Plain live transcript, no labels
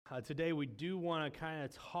Today we do want to kind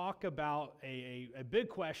of talk about a big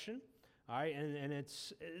question, all right, and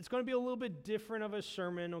it's going to be a little bit different of a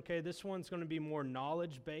sermon, okay? This one's going to be more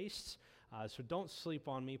knowledge-based, so don't sleep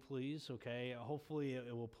on me, please, okay? Hopefully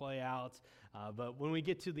it will play out, but when we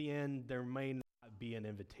get to the end, there may not be an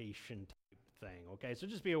invitation type thing, okay? So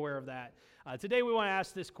just be aware of that. Today we want to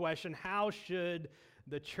ask this question: how should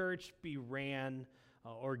the church be ran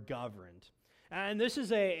or governed? And this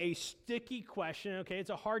is a sticky question, okay? It's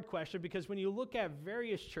a hard question because when you look at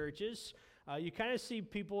various churches, you kind of see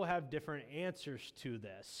people have different answers to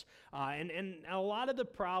this. And a lot of the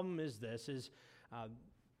problem is this,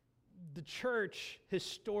 the church,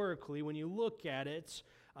 historically, when you look at it,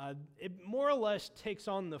 it more or less takes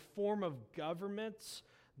on the form of governments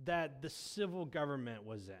that the civil government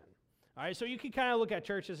was in. All right, so you can kind of look at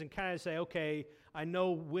churches and kind of say, okay, I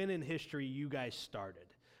know when in history you guys started.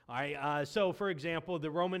 All right, so for example,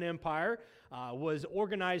 the Roman Empire was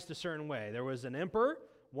organized a certain way. There was an emperor,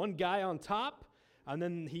 one guy on top, and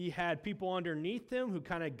then he had people underneath him who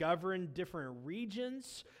kind of governed different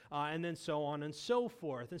regions, and then so on and so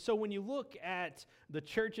forth. And so when you look at the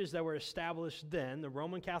churches that were established then, the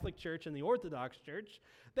Roman Catholic Church and the Orthodox Church,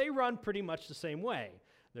 they run pretty much the same way.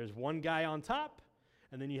 There's one guy on top,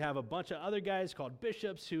 and then you have a bunch of other guys called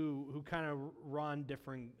bishops who kind of run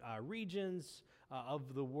different regions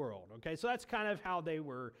of the world. Okay, so that's kind of how they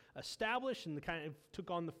were established and kind of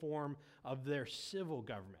took on the form of their civil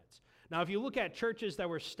governments. Now, if you look at churches that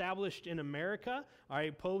were established in America, all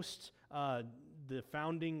right, post the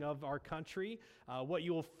founding of our country, what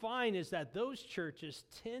you will find is that those churches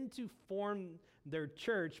tend to form their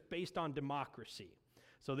church based on democracy.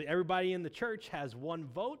 So everybody in the church has one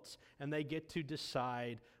vote, and they get to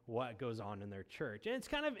decide what goes on in their church. And it's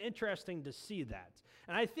kind of interesting to see that.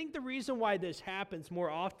 And I think the reason why this happens more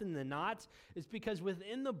often than not is because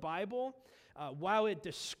within the Bible, while it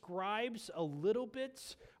describes a little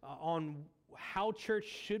bit on how church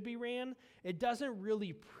should be ran, it doesn't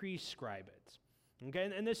really prescribe it.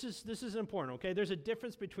 Okay, and this is important. Okay, there's a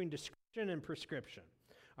difference between description and prescription.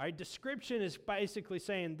 All right, description is basically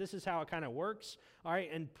saying this is how it kind of works, all right,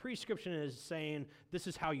 and prescription is saying this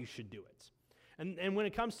is how you should do it. And when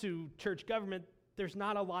it comes to church government, there's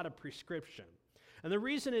not a lot of prescription. And the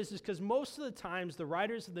reason is because most of the times the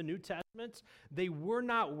writers of the New Testament, they were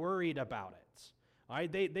not worried about it. All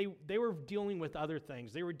right, they were dealing with other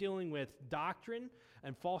things. They were dealing with doctrine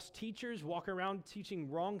and false teachers walking around teaching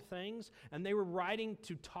wrong things, and they were writing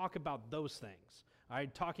to talk about those things. All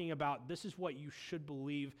right, talking about this is what you should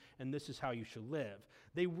believe and this is how you should live.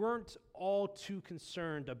 They weren't all too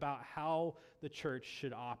concerned about how the church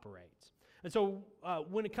should operate. And so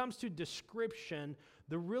when it comes to description,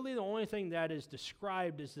 the only thing that is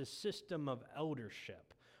described is the system of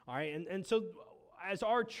eldership. All right, and so as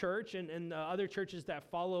our church and other churches that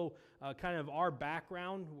follow kind of our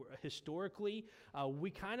background historically, we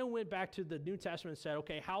kind of went back to the New Testament and said,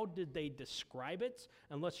 okay, how did they describe it?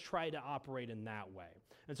 And let's try to operate in that way.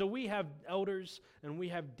 And so we have elders and we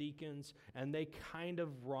have deacons, and they kind of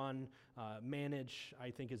manage, I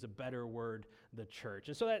think is a better word, the church.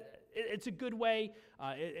 And so it's a good way.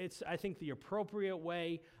 It's, I think, the appropriate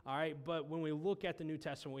way, all right? But when we look at the New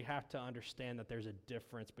Testament, we have to understand that there's a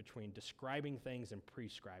difference between describing things and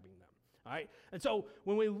prescribing them. All right? And so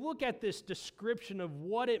when we look at this description of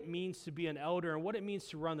what it means to be an elder and what it means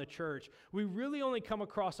to run the church, we really only come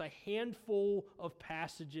across a handful of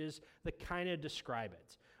passages that kind of describe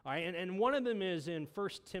it. All right? And one of them is in 1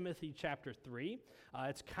 Timothy chapter 3.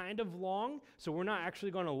 It's kind of long, so we're not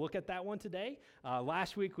actually going to look at that one today.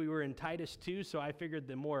 Last week we were in Titus 2, so I figured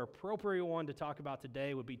the more appropriate one to talk about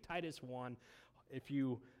today would be Titus 1. If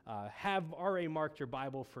you have already marked your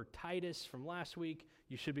Bible for Titus from last week,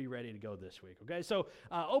 you should be ready to go this week, okay? So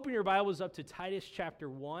open your Bibles up to Titus chapter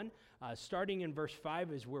 1. Starting in verse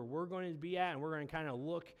 5 is where we're going to be at, and we're going to kind of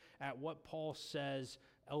look at what Paul says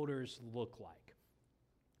elders look like.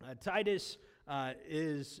 Titus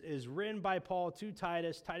is written by Paul to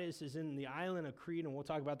Titus. Titus is in the island of Crete, and we'll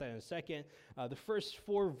talk about that in a second. The first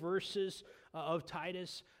 4 verses of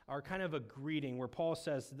Titus are kind of a greeting where Paul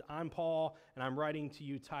says, I'm Paul, and I'm writing to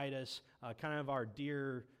you, Titus, kind of our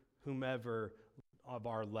dear whomever of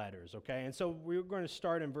our letters, okay? And so we're going to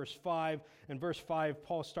start in verse 5. In verse 5,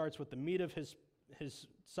 Paul starts with the meat of his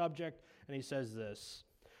subject, and he says this: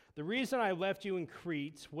 the reason I left you in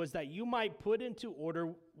Crete was that you might put into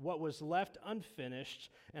order what was left unfinished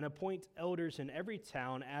and appoint elders in every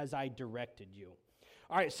town as I directed you.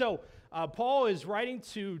 All right, so Paul is writing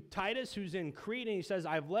to Titus, who's in Crete, and he says,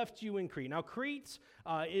 I've left you in Crete. Now, Crete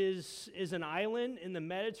is an island in the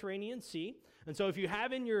Mediterranean Sea. And so if you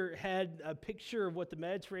have in your head a picture of what the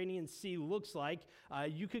Mediterranean Sea looks like,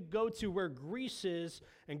 you could go to where Greece is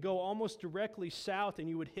and go almost directly south, and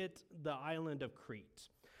you would hit the island of Crete.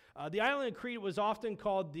 The island of Crete was often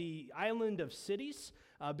called the island of cities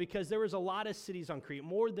because there was a lot of cities on Crete,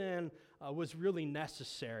 more than was really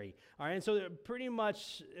necessary. All right, and so pretty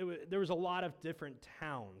much there was a lot of different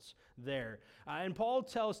towns there. And Paul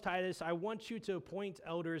tells Titus, I want you to appoint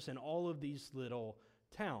elders in all of these little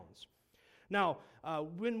towns. Now,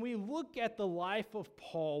 when we look at the life of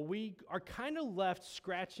Paul, we are kind of left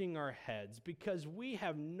scratching our heads because we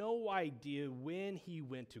have no idea when he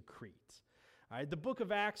went to Crete. All right, the book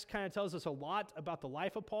of Acts kind of tells us a lot about the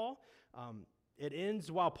life of Paul. It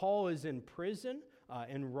ends while Paul is in prison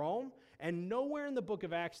in Rome, and nowhere in the book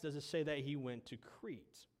of Acts does it say that he went to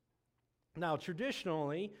Crete. Now,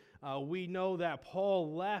 traditionally, we know that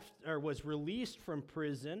Paul left or was released from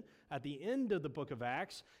prison at the end of the book of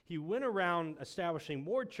Acts. He went around establishing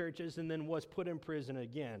more churches and then was put in prison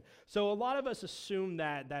again. So a lot of us assume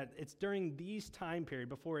that it's during these time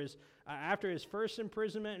period, after his first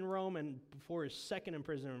imprisonment in Rome and before his second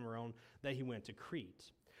imprisonment in Rome, that he went to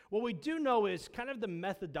Crete. What we do know is kind of the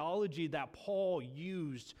methodology that Paul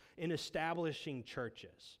used in establishing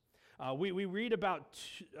churches. We read about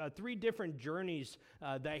three different journeys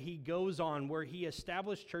that he goes on where he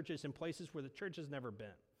established churches in places where the church has never been.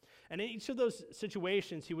 And in each of those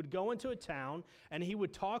situations, he would go into a town and he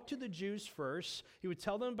would talk to the Jews first. He would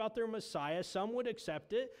tell them about their Messiah. Some would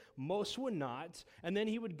accept it, most would not. And then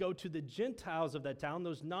he would go to the Gentiles of that town,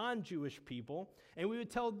 those non-Jewish people, and we would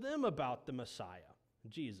tell them about the Messiah,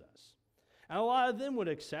 Jesus. And a lot of them would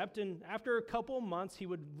accept, and after a couple of months, he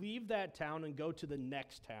would leave that town and go to the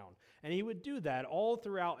next town. And he would do that all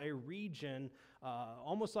throughout a region,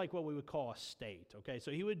 almost like what we would call a state, okay?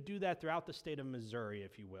 So he would do that throughout the state of Missouri,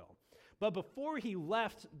 if you will. But before he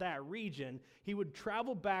left that region, he would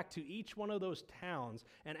travel back to each one of those towns,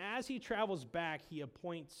 and as he travels back, he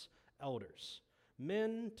appoints elders,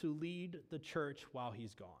 men to lead the church while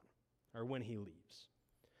he's gone, or when he leaves.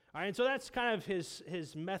 All right, and so that's kind of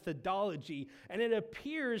his methodology, and it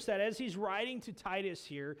appears that as he's writing to Titus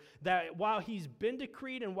here, that while he's been to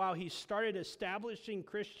Crete and while he started establishing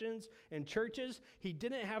Christians and churches, he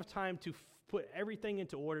didn't have time to put everything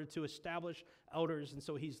into order to establish elders, and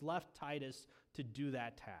so he's left Titus to do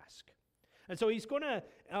that task. And so he's going to,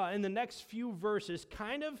 in the next few verses,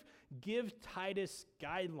 kind of give Titus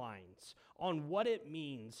guidelines on what it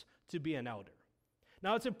means to be an elder.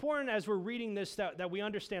 Now, it's important as we're reading this that we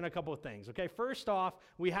understand a couple of things, okay? First off,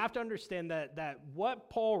 we have to understand that what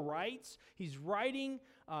Paul writes, he's writing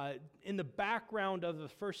in the background of the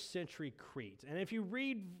first century Crete. And if you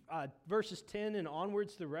read verses 10 and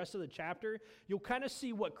onwards, the rest of the chapter, you'll kind of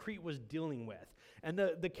see what Crete was dealing with. And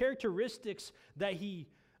the characteristics that he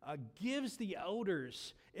gives the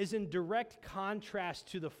elders is in direct contrast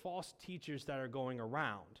to the false teachers that are going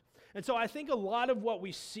around. And so I think a lot of what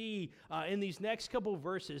we see in these next couple of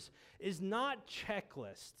verses is not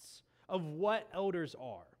checklists of what elders are.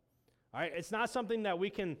 All right, it's not something that we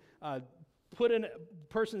can put a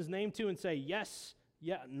person's name to and say, yes,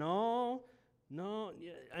 yeah, no,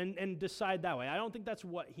 yeah, and decide that way. I don't think that's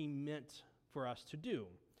what he meant for us to do.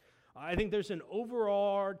 I think there's an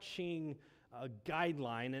overarching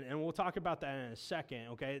guideline, and we'll talk about that in a second,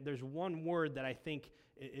 okay? There's one word that I think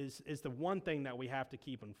is the one thing that we have to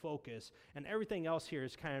keep in focus, and everything else here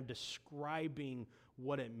is kind of describing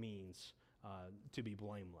what it means to be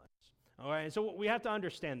blameless. All right, and so we have to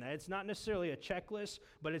understand that. It's not necessarily a checklist,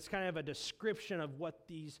 but it's kind of a description of what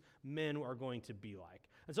these men are going to be like.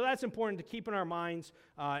 And so that's important to keep in our minds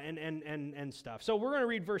and stuff. So we're going to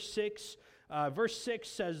read verse 6. Verse 6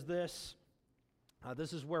 says this.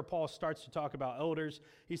 This is where Paul starts to talk about elders.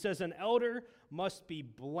 He says, an elder must be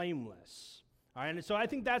blameless. All right, and so I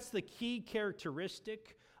think that's the key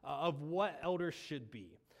characteristic of what elders should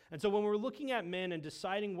be. And so when we're looking at men and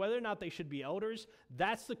deciding whether or not they should be elders,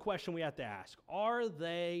 that's the question we have to ask. Are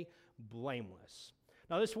they blameless?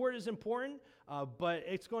 Now, this word is important, but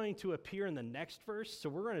it's going to appear in the next verse, so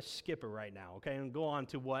we're going to skip it right now, okay, and go on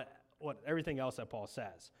to what everything else that Paul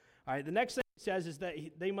says. All right, the next thing he says is that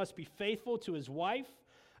they must be faithful to his wife,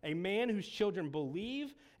 a man whose children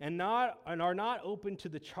believe and are not open to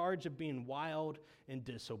the charge of being wild and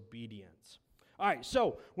disobedience. All right,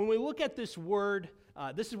 so when we look at this word,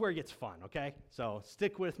 this is where it gets fun, okay? So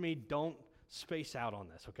stick with me. Don't space out on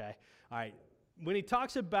this, okay? All right, when he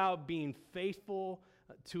talks about being faithful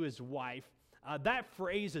to his wife, that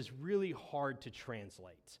phrase is really hard to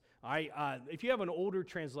translate. All right, if you have an older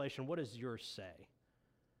translation, what does yours say?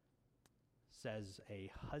 Says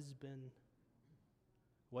a husband.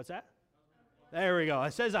 What's that? There we go.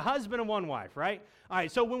 It says a husband and one wife, right? All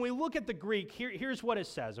right, so when we look at the Greek, here's what it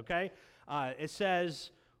says, okay? It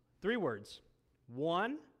says 3 words.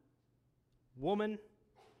 One woman,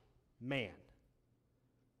 man.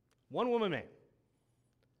 One woman, man.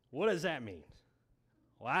 What does that mean?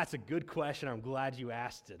 Well, that's a good question. I'm glad you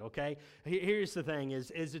asked it, okay? Here's the thing,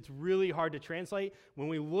 is it's really hard to translate. When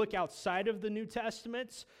we look outside of the New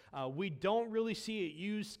Testaments, we don't really see it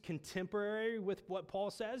used contemporary with what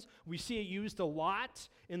Paul says. We see it used a lot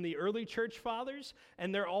in the early church fathers,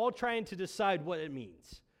 and they're all trying to decide what it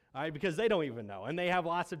means, all right, because they don't even know, and they have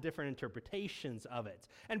lots of different interpretations of it.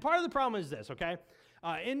 And part of the problem is this, okay?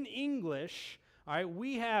 In English, all right,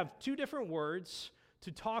 we have 2 different words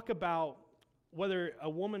to talk about whether a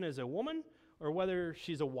woman is a woman or whether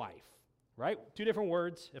she's a wife, right? 2 different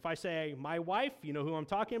words. If I say my wife, you know who I'm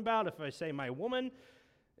talking about. If I say my woman,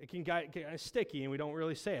 it can get kind of sticky, and we don't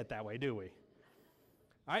really say it that way, do we?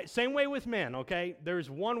 All right, same way with men, okay? There's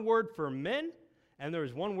 1 word for men, and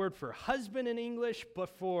there's 1 word for husband in English, but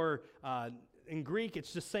for in Greek,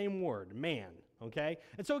 it's the same word, man, okay?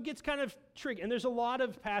 And so it gets kind of tricky, and there's a lot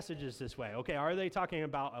of passages this way, okay? Are they talking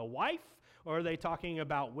about a wife, or are they talking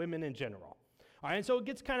about women in general? All right, and so it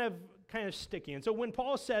gets kind of sticky. And so when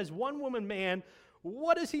Paul says one woman, man,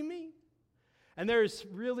 what does he mean? And there's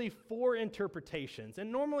really 4 interpretations.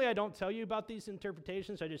 And normally I don't tell you about these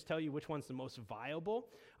interpretations. I just tell you which one's the most viable.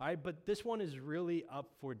 All right, but this one is really up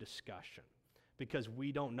for discussion because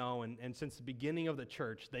we don't know. And since the beginning of the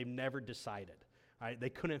church, they've never decided. All right, they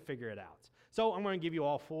couldn't figure it out. So I'm going to give you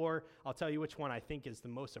all 4. I'll tell you which one I think is the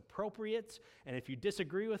most appropriate. And if you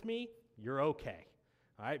disagree with me, you're okay.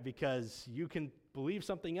 All right, because you can believe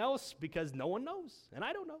something else because no one knows, and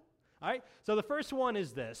I don't know. All right, so the first one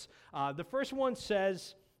is this. The first one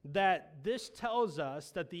says that this tells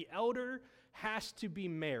us that the elder has to be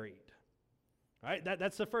married. All right,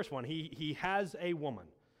 that's the first one. He has a woman,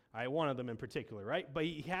 all right, one of them in particular, right? But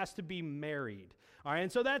he has to be married. All right,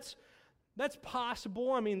 and so that's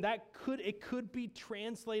possible. I mean, it could be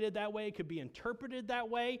translated that way. It could be interpreted that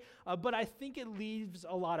way, but I think it leaves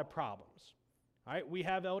a lot of problems. All right, we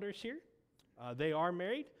have elders here. They are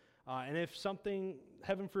married. And if something,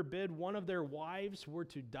 heaven forbid, one of their wives were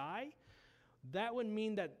to die, that would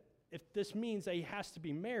mean that if this means that he has to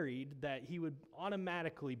be married, that he would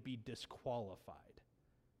automatically be disqualified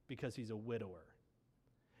because he's a widower.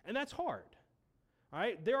 And that's hard. All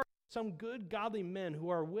right, there are some good, godly men who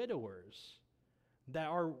are widowers that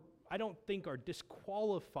I don't think are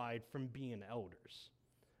disqualified from being elders.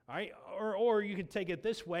 All right, or you could take it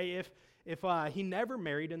this way, if he never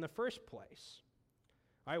married in the first place.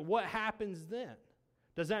 All right, what happens then?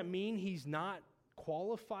 Does that mean he's not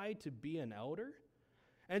qualified to be an elder?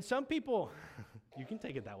 And some people, you can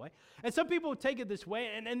take it that way, and some people take it this way,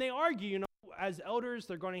 and they argue, as elders,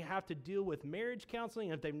 they're going to have to deal with marriage counseling.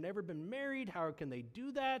 If they've never been married, how can they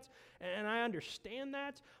do that? And I understand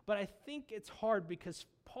that, but I think it's hard because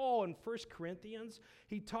Paul in 1 Corinthians,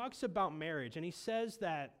 he talks about marriage, and he says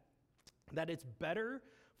that it's better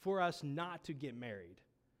for us not to get married.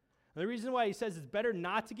 And the reason why he says it's better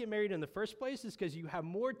not to get married in the first place is because you have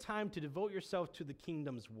more time to devote yourself to the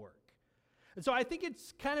kingdom's work. And so I think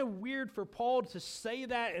it's kind of weird for Paul to say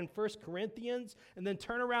that in 1 Corinthians and then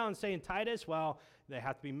turn around and say in Titus, well, they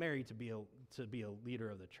have to be married to be a leader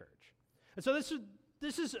of the church. And so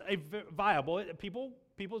this is a viable, people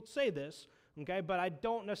say this, okay, but I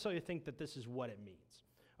don't necessarily think that this is what it means.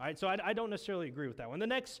 All right, so I don't necessarily agree with that one. The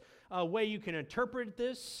next way you can interpret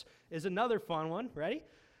this is another fun one. Ready?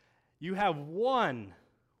 You have one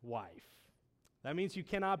wife. That means you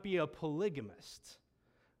cannot be a polygamist.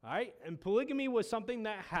 All right, and polygamy was something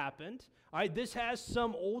that happened. All right, this has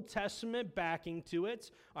some Old Testament backing to it.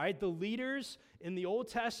 All right, the leaders in the Old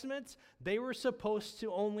Testament, they were supposed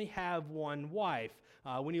to only have one wife.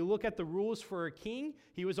 When you look at the rules for a king,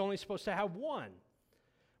 he was only supposed to have one.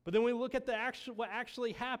 But then we look at what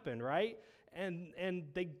actually happened, right? And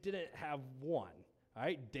they didn't have one. All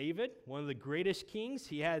right, David, one of the greatest kings,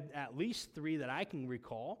 he had at least 3 that I can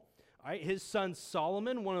recall. All right, his son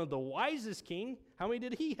Solomon, one of the wisest king, how many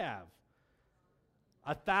did he have?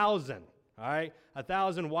 1,000. All right,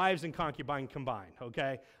 1,000 wives and concubines combined.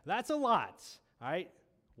 Okay, that's a lot. All right,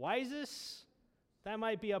 wisest, that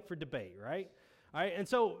might be up for debate, right? All right, and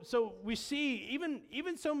so we see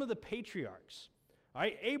even some of the patriarchs. All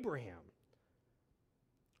right, Abraham.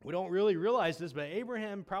 We don't really realize this, but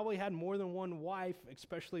Abraham probably had more than one wife,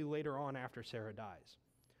 especially later on after Sarah dies.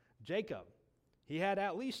 Jacob, he had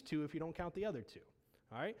at least 2 if you don't count the other 2.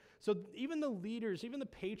 All right? So even the leaders, even the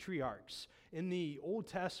patriarchs in the Old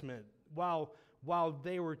Testament, while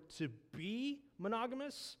they were to be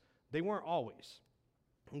monogamous, they weren't always.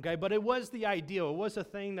 Okay, but it was the ideal. It was a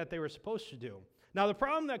thing that they were supposed to do. Now, the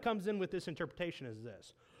problem that comes in with this interpretation is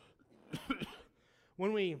this.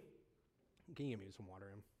 When we, can you give me some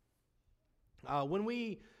water in? When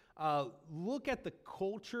we look at the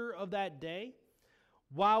culture of that day,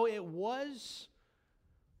 while it was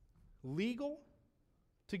legal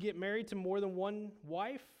to get married to more than one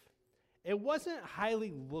wife, it wasn't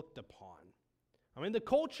highly looked upon. I mean, the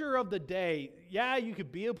culture of the day, yeah, you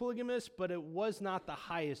could be a polygamist, but it was not the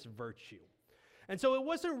highest virtue. And so it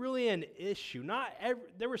wasn't really an issue.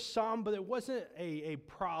 There were some, but it wasn't a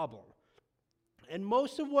problem. And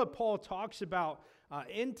most of what Paul talks about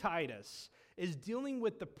in Titus is dealing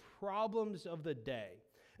with the problems of the day.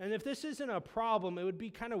 And if this isn't a problem, it would be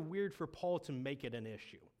kind of weird for Paul to make it an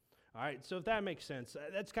issue. All right, so if that makes sense,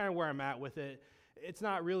 that's kind of where I'm at with it. It's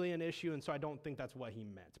not really an issue, and so I don't think that's what he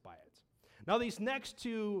meant by it. Now, these next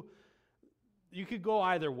two, you could go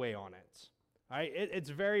either way on it. All right, it's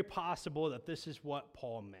very possible that this is what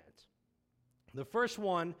Paul meant. The first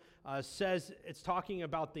one says it's talking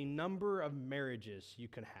about the number of marriages you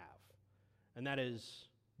can have, and that is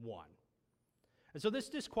one. And so this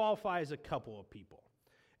disqualifies a couple of people.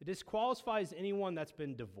 It disqualifies anyone that's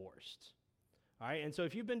been divorced. All right, and so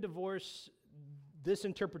if you've been divorced, this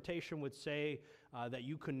interpretation would say that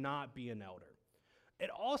you could not be an elder. It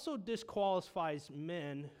also disqualifies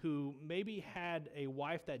men who maybe had a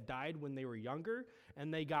wife that died when they were younger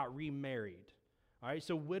and they got remarried. All right,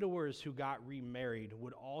 so widowers who got remarried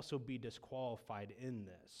would also be disqualified in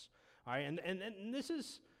this. All right, and this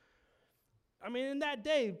is, I mean, in that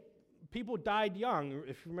day, people died young.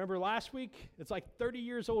 If you remember last week, it's like 30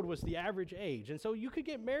 years old was the average age. And so you could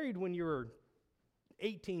get married when you were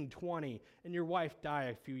 18, 20, and your wife die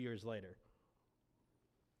a few years later.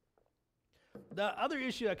 The other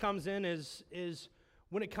issue that comes in is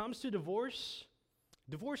when it comes to divorce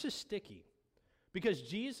is sticky. Because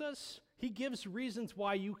Jesus, he gives reasons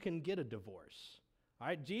why you can get a divorce. All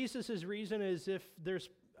right, Jesus' reason is if there's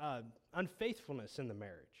unfaithfulness in the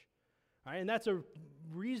marriage. All right, and that's a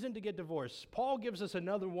reason to get divorced. Paul gives us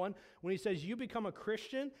another one when he says you become a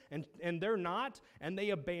Christian and they're not, and they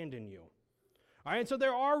abandon you. All right, and so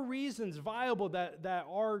there are reasons viable that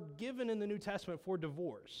are given in the New Testament for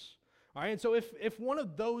divorce. All right, and so if one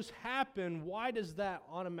of those happen, why does that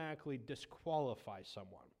automatically disqualify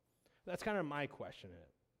someone? That's kind of my question in it.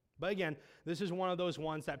 But again, this is one of those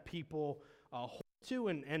ones that people hold to,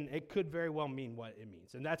 and it could very well mean what it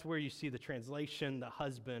means. And that's where you see the translation, the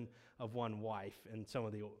husband of one wife, in some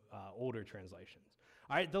of the older translations.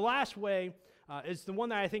 All right, the last way is the one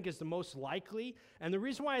that I think is the most likely. And the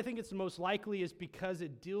reason why I think it's the most likely is because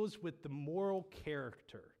it deals with the moral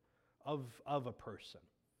character of a person.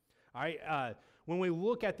 All right, when we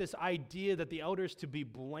look at this idea that the elder is to be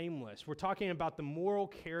blameless, we're talking about the moral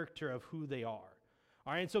character of who they are.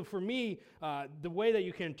 All right, and so for me, the way that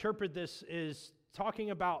you can interpret this is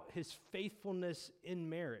talking about his faithfulness in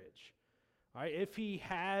marriage. All right, if he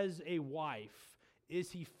has a wife, is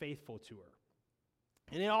he faithful to her?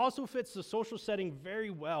 And it also fits the social setting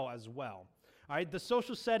very well as well. All right, the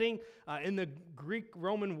social setting in the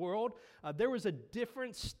Greek-Roman world, there was a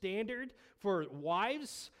different standard for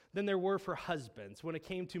wives than there were for husbands when it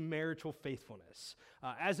came to marital faithfulness.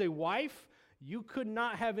 As a wife, you could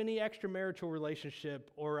not have any extramarital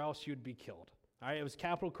relationship or else you'd be killed. All right, it was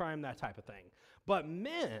capital crime, that type of thing. But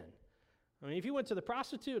men, I mean, if you went to the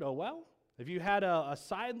prostitute, oh well. If you had a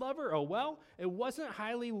side lover, oh well. It wasn't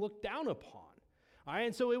highly looked down upon. All right,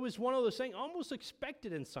 and so it was one of those things almost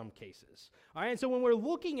expected in some cases. All right, and so when we're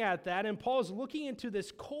looking at that, and Paul's looking into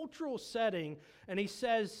this cultural setting, and he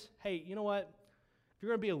says, hey, you know what? If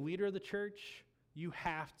you're going to be a leader of the church, you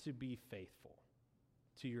have to be faithful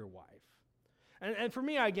to your wife. And for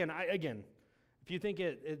me, again, if you think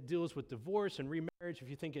it deals with divorce and remarriage, if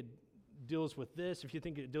you think it deals with this, if you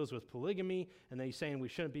think it deals with polygamy, and then he's saying we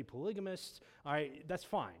shouldn't be polygamists, all right, that's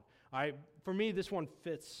fine. All right, for me, this one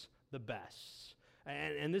fits the best.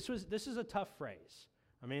 And this is a tough phrase.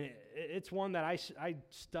 I mean, it's one that I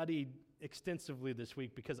studied extensively this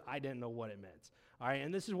week because I didn't know what it meant. All right,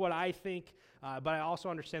 and this is what I think, but I also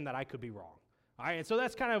understand that I could be wrong. All right, and so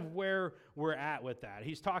that's kind of where we're at with that.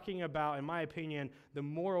 He's talking about, in my opinion, the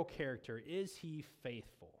moral character. Is he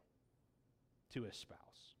faithful to his spouse?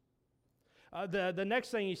 The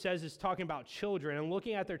next thing he says is talking about children and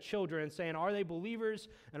looking at their children and saying, are they believers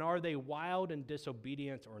and are they wild and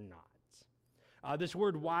disobedient or not? This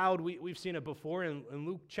word wild, we've seen it before. In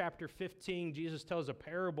Luke chapter 15, Jesus tells a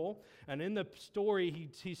parable. And in the story,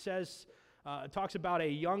 he says, talks about a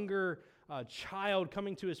younger child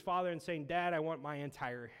coming to his father and saying, "Dad, I want my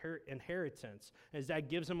entire inheritance." And his dad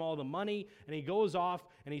gives him all the money, and he goes off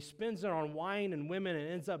and he spends it on wine and women and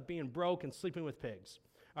ends up being broke and sleeping with pigs.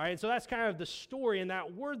 All right, so that's kind of the story, and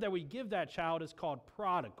that word that we give that child is called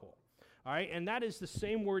prodigal. All right, and that is the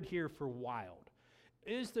same word here for wild.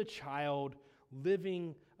 Is the child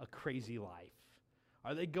living a crazy life?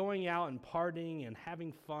 Are they going out and partying and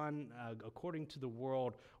having fun according to the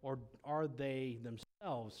world, or are they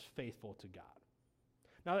themselves faithful to God?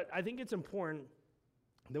 Now, I think it's important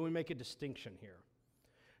that we make a distinction here.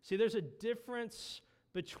 See, there's a difference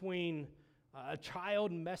between a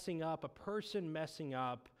child messing up, a person messing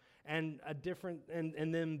up, and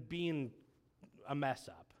them being a mess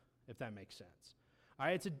up, if that makes sense. All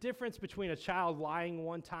right, it's a difference between a child lying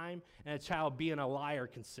one time and a child being a liar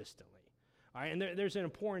consistently. All right, and there's an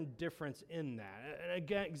important difference in that.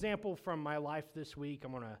 An example from my life this week,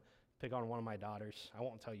 I'm going to pick on one of my daughters. I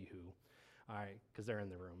won't tell you who, all right, because they're in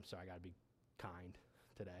the room, so I got to be kind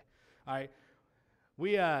today. All right,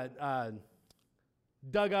 we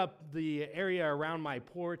dug up the area around my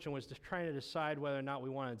porch and was just trying to decide whether or not we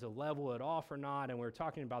wanted to level it off or not, and we were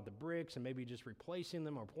talking about the bricks and maybe just replacing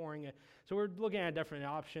them or pouring it. So we're looking at different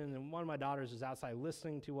options, and one of my daughters is outside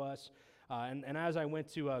listening to us. And as I went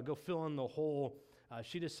to go fill in the hole,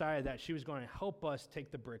 she decided that she was going to help us take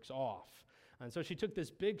the bricks off. And so she took this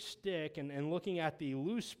big stick and looking at the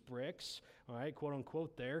loose bricks, all right, quote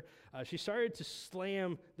unquote there, she started to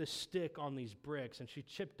slam the stick on these bricks, and she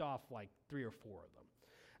chipped off like 3 or 4 of them.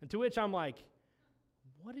 And to which I'm like,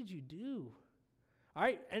 what did you do? All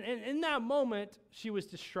right, and in that moment, she was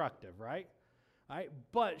destructive, right? All right,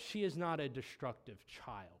 but she is not a destructive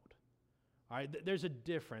child. All right, there's a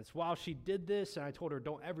difference. While she did this, and I told her,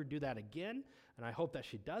 don't ever do that again, and I hope that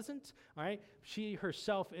she doesn't, all right, she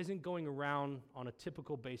herself isn't going around on a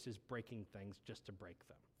typical basis breaking things just to break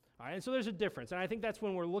them. All right, and so there's a difference, and I think that's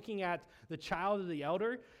when we're looking at the child or the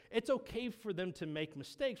elder, it's okay for them to make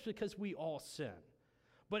mistakes because we all sin.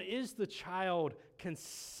 But is the child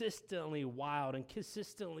consistently wild and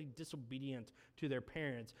consistently disobedient to their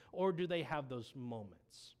parents, or do they have those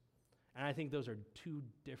moments? And I think those are 2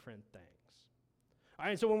 different things. All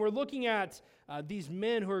right, so when we're looking at these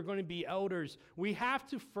men who are going to be elders, we have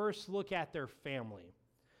to first look at their family.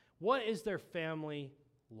 What is their family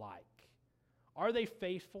like? Are they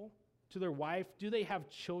faithful to their wife? Do they have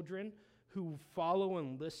children who follow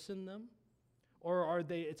and listen them? Or are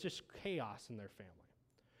it's just chaos in their family?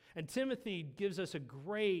 And Timothy gives us a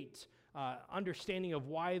great understanding of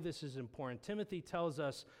why this is important. Timothy tells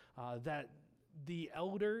us that the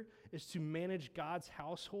elder is to manage God's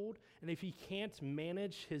household, and if he can't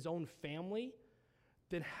manage his own family,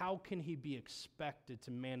 then how can he be expected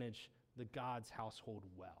to manage the God's household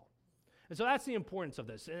well? And so that's the importance of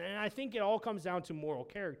this. And I think it all comes down to moral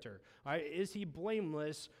character. All right? Is he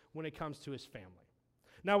blameless when it comes to his family?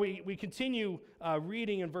 Now we continue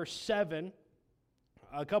reading in verse 7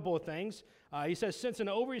 a couple of things. He says, since an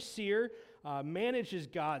overseer manages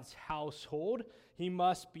God's household, he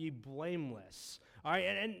must be blameless. All right,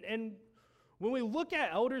 and when we look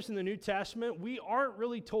at elders in the New Testament, we aren't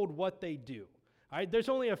really told what they do. All right, there's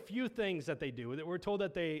only a few things that they do. We're told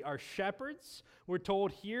that they are shepherds. We're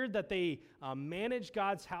told here that they manage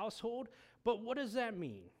God's household. But what does that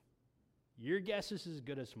mean? Your guess is as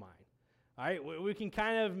good as mine. All right, we can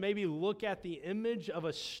kind of maybe look at the image of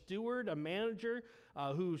a steward, a manager,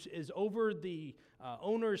 who is over the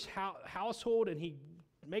owner's household, and he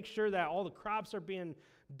makes sure that all the crops are being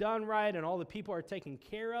done right and all the people are taken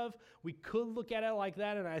care of. We could look at it like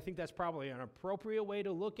that, and I think that's probably an appropriate way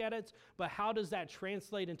to look at it. But how does that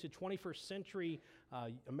translate into 21st century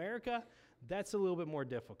America? That's a little bit more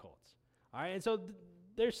difficult. All right, and so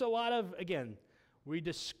there's a lot of, again, we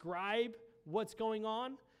describe what's going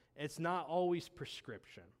on. It's not always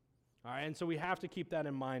prescription. All right, and so we have to keep that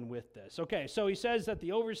in mind with this. Okay, so he says that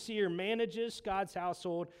the overseer manages God's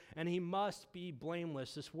household, and he must be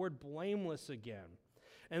blameless. This word blameless again.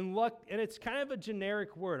 And it's kind of a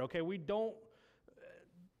generic word, okay?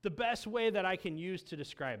 The best way that I can use to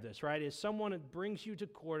describe this, right, is someone that brings you to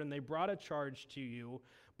court and they brought a charge to you,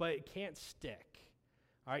 but it can't stick.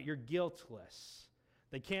 All right, you're guiltless.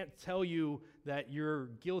 They can't tell you that you're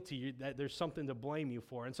guilty, that there's something to blame you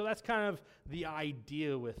for. And so that's kind of the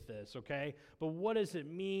idea with this, okay? But what does it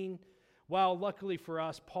mean? Well, luckily for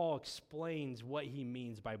us, Paul explains what he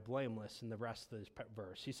means by blameless in the rest of this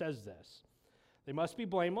verse. He says this, they must be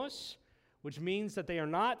blameless, which means that they are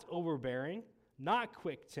not overbearing, not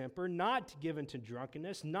quick-tempered, not given to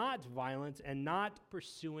drunkenness, not violent, and not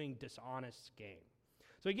pursuing dishonest gain.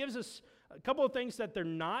 So he gives us a couple of things that they're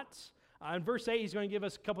not. In verse 8, he's going to give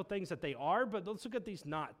us a couple things that they are, but let's look at these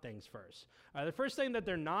not things first. The first thing that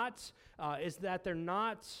they're not is that they're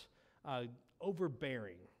not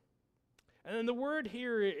overbearing. And then the word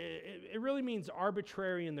here, it really means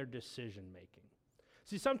arbitrary in their decision making.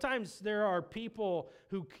 See, sometimes there are people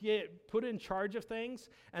who get put in charge of things,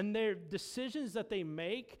 and their decisions that they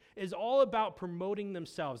make is all about promoting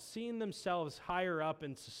themselves, seeing themselves higher up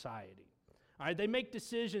in society. All right, they make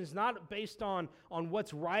decisions not based on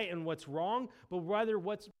what's right and what's wrong, but rather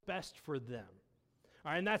what's best for them.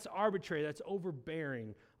 All right, and that's arbitrary, that's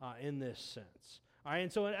overbearing in this sense. All right,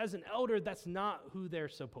 and so as an elder, that's not who they're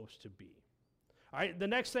supposed to be. All right, the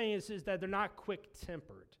next thing is that they're not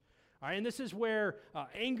quick-tempered. All right, and this is where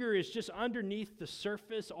anger is just underneath the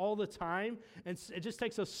surface all the time, and it just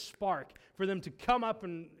takes a spark for them to come up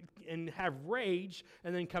and have rage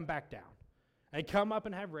and then come back down. And come up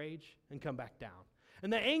and have rage and come back down.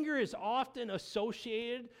 And the anger is often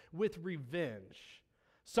associated with revenge.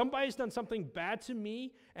 Somebody's done something bad to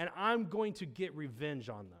me, and I'm going to get revenge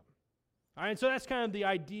on them. All right, so that's kind of the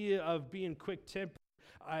idea of being quick-tempered.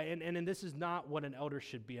 And this is not what an elder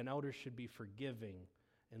should be. An elder should be forgiving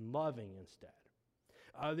and loving instead.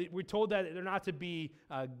 We're told that they're not to be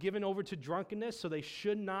given over to drunkenness, so they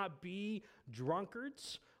should not be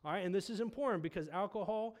drunkards. All right, and this is important because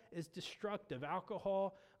alcohol is destructive.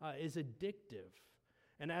 Alcohol is addictive.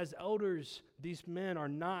 And as elders, these men are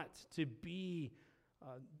not to be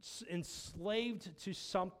enslaved to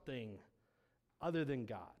something other than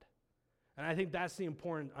God. And I think that's the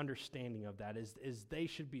important understanding of that, is they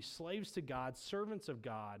should be slaves to God, servants of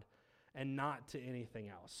God, and not to anything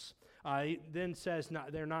else. He then says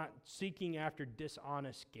they're not seeking after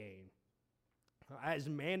dishonest gain. As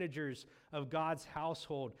managers of God's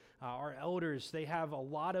household, our elders, they have a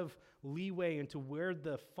lot of leeway into where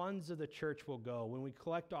the funds of the church will go. When we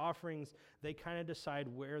collect offerings, they kind of decide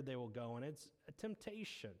where they will go. And it's a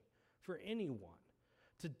temptation for anyone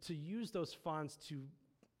to use those funds to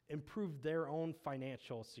improve their own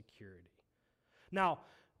financial security. Now,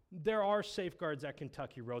 there are safeguards at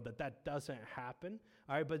Kentucky Road that doesn't happen,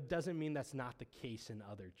 all right, but it doesn't mean that's not the case in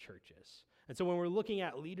other churches. And so when we're looking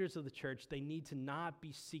at leaders of the church, they need to not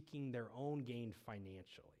be seeking their own gain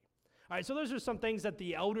financially. All right, so those are some things that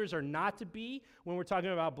the elders are not to be when we're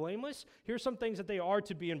talking about blameless. Here's some things that they are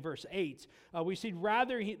to be in verse 8. We see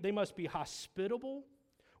rather they must be hospitable,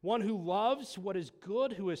 one who loves what is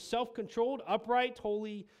good, who is self-controlled, upright,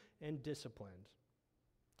 holy, and disciplined.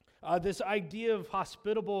 This idea of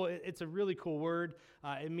hospitable, it's a really cool word.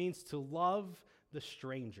 It means to love the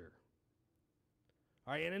stranger.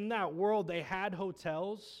 All right, and in that world, they had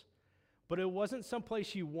hotels, but it wasn't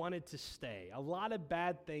someplace you wanted to stay. A lot of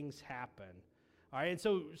bad things happen. All right, and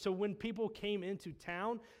so when people came into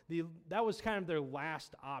town, that was kind of their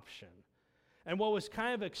last option. And what was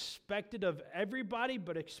kind of expected of everybody,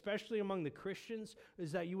 but especially among the Christians,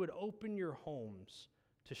 is that you would open your homes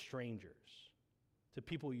to strangers, to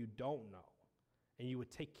people you don't know, and you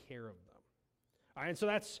would take care of them. All right, and so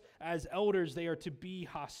that's, as elders, they are to be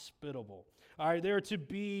hospitable. All right, they are to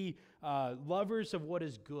be lovers of what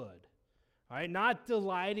is good. All right, not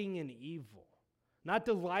delighting in evil, not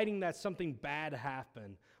delighting that something bad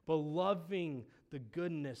happened, but loving the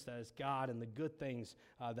goodness that is God and the good things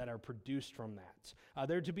that are produced from that.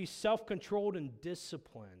 They're to be self-controlled and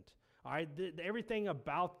disciplined. All right, everything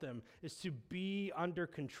about them is to be under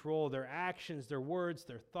control. Their actions, their words,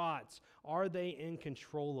 their thoughts, are they in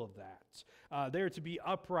control of that? They're to be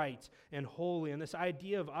upright and holy. And this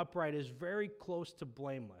idea of upright is very close to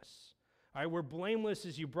blameless. All right, where blameless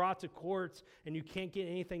is you brought to court and you can't get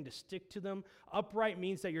anything to stick to them. Upright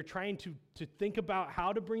means that you're trying to think about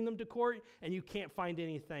how to bring them to court and you can't find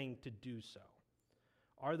anything to do so.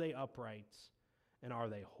 Are they upright and are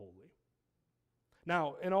they holy?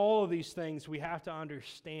 Now, in all of these things, we have to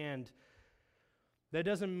understand that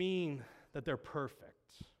doesn't mean that they're perfect.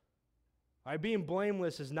 All right, being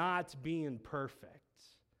blameless is not being perfect.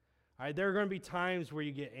 All right, there are going to be times where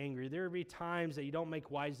you get angry. There will be times that you don't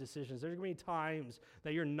make wise decisions. There's going to be times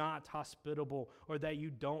that you're not hospitable or that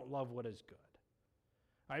you don't love what is good.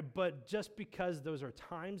 All right, but just because those are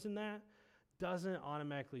times in that doesn't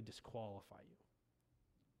automatically disqualify you.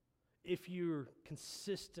 If you're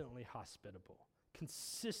consistently hospitable,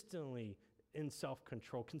 consistently in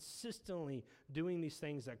self-control, consistently doing these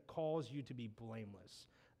things that cause you to be blameless,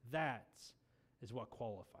 that is what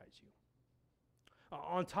qualifies you.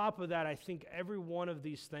 On top of that, I think every one of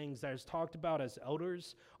these things that is talked about as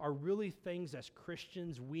elders are really things as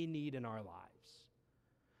Christians we need in our lives.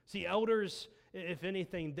 See, elders, if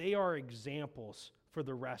anything, they are examples for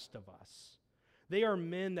the rest of us. They are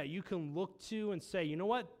men that you can look to and say, you know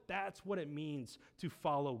what? That's what it means to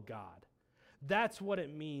follow God. That's what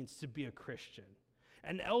it means to be a Christian.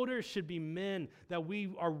 And elders should be men that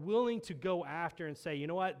we are willing to go after and say, you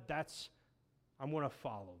know what, I'm going to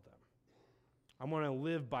follow them. I'm going to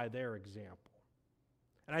live by their example.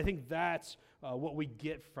 And I think that's what we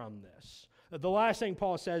get from this. The last thing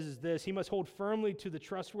Paul says is this: he must hold firmly to the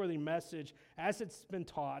trustworthy message as it's been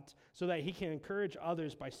taught, so that he can encourage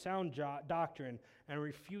others by sound doctrine and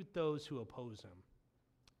refute those who oppose him.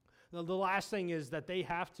 Now, the last thing is that they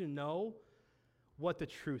have to know what the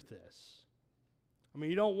truth is. I mean,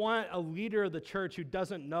 you don't want a leader of the church who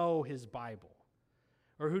doesn't know his Bible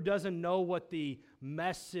or who doesn't know what the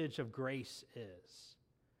message of grace is.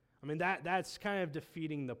 I mean, that's kind of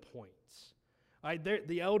defeating the point.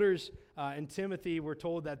 The elders in Timothy were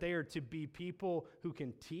told that they are to be people who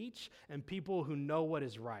can teach and people who know what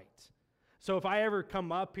is right. So if I ever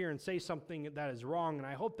come up here and say something that is wrong, and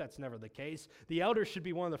I hope that's never the case, the elders should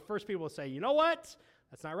be one of the first people to say, you know what?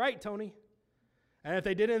 That's not right, Tony. And if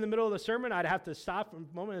they did it in the middle of the sermon, I'd have to stop for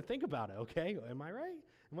a moment and think about it. Okay, am I right?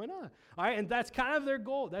 Am I not? All right, and that's kind of their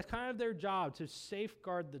goal. That's kind of their job, to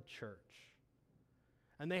safeguard the church.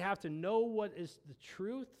 And they have to know what is the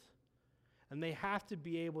truth, and they have to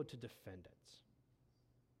be able to defend it.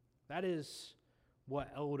 That is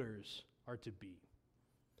what elders are to be.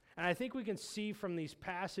 And I think we can see from these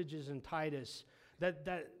passages in Titus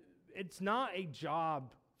that it's not a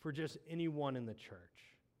job for just anyone in the church.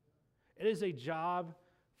 It is a job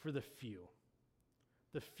for the few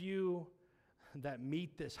that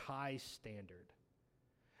meet this high standard.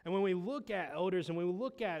 And when we look at elders and when we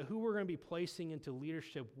look at who we're going to be placing into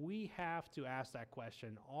leadership, we have to ask that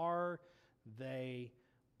question: are they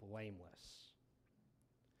blameless?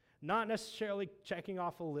 Not necessarily checking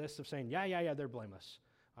off a list of saying, yeah, they're blameless.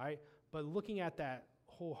 All right? But looking at that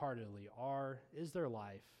wholeheartedly, is their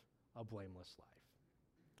life a blameless life?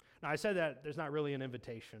 Now, I said that there's not really an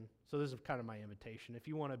invitation, so this is kind of my invitation. If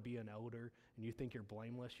you want to be an elder and you think you're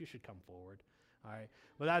blameless, you should come forward. All right?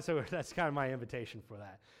 But that's kind of my invitation for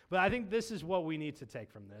that. But I think this is what we need to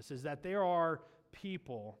take from this, is that there are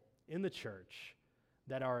people in the church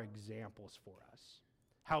that are examples for us,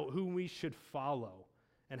 whom we should follow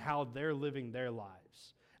and how they're living their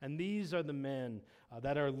lives. And these are the men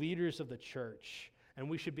that are leaders of the church, and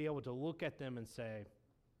we should be able to look at them and say,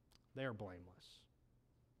 they're blameless,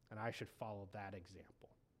 and I should follow that example.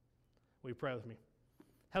 Will you pray with me?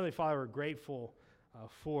 Heavenly Father, we're grateful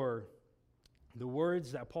for the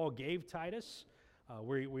words that Paul gave Titus.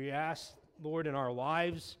 We ask, Lord, in our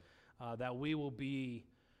lives that we will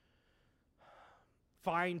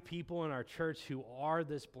find people in our church who are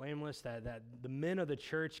this blameless, that the men of the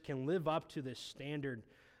church can live up to this standard.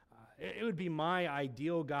 It would be my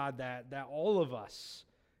ideal, God, that all of us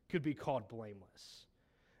could be called blameless.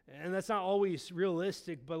 And that's not always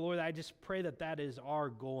realistic, but Lord, I just pray that is our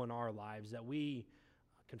goal in our lives, that we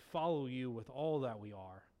can follow you with all that we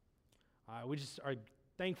are. We just are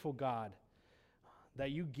thankful, God,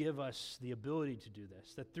 that you give us the ability to do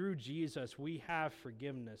this, that through Jesus we have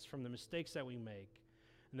forgiveness from the mistakes that we make,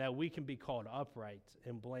 and that we can be called upright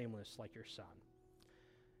and blameless like your Son.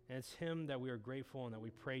 And it's him that we are grateful and that we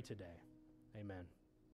pray today. Amen.